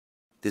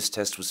This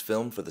test was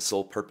filmed for the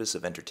sole purpose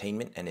of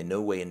entertainment and in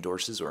no way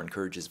endorses or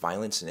encourages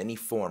violence in any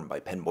form by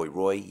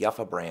PenBoyRoy,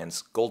 Yafa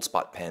Brands,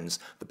 Goldspot Pens,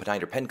 the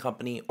Pineider Pen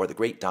Company, or the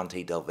great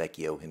Dante Del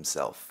Vecchio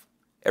himself.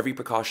 Every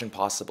precaution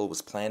possible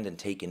was planned and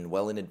taken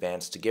well in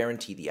advance to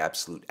guarantee the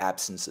absolute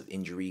absence of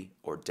injury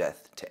or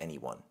death to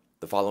anyone.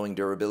 The following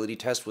durability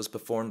test was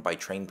performed by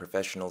trained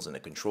professionals in a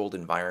controlled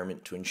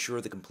environment to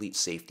ensure the complete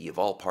safety of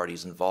all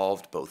parties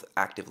involved, both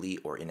actively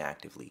or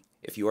inactively.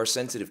 If you are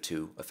sensitive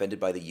to, offended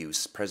by the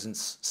use,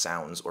 presence,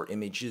 sounds, or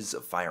images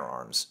of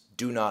firearms,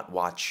 do not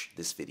watch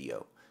this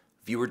video.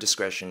 Viewer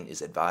discretion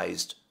is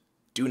advised.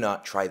 Do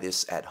not try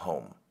this at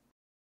home.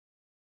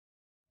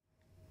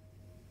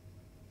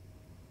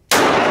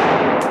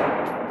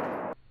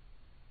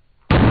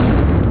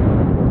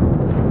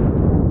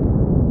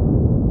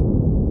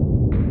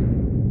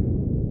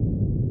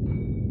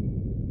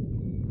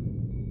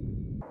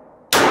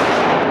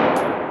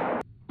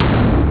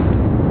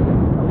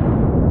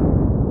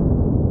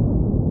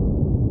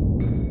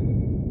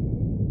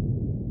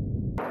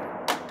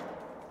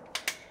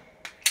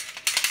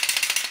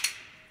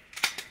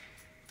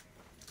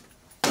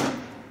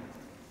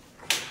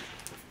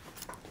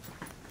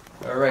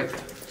 All right,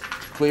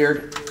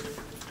 cleared.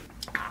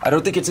 I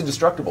don't think it's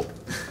indestructible.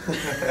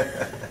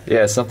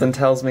 Yeah, something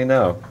tells me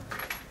no.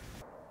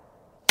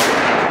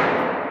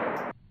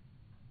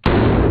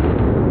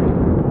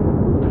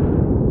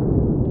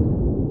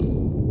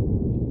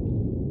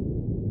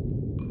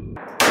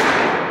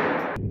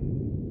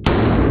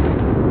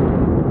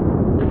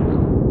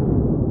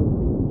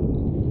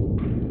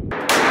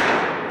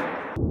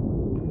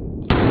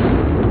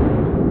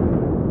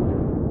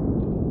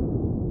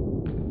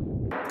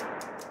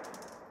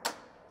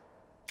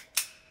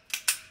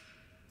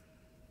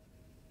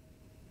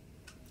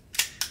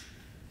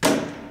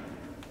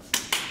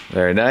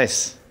 Very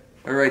nice.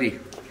 Alrighty,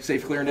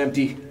 safe, clear, and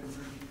empty.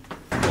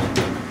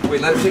 Wait,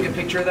 let us take a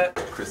picture of that.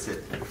 Chris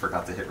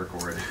forgot to hit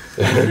record. Oh,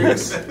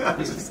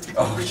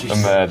 jeez.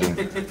 Imagine.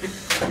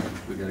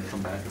 We gotta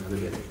come back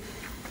another day.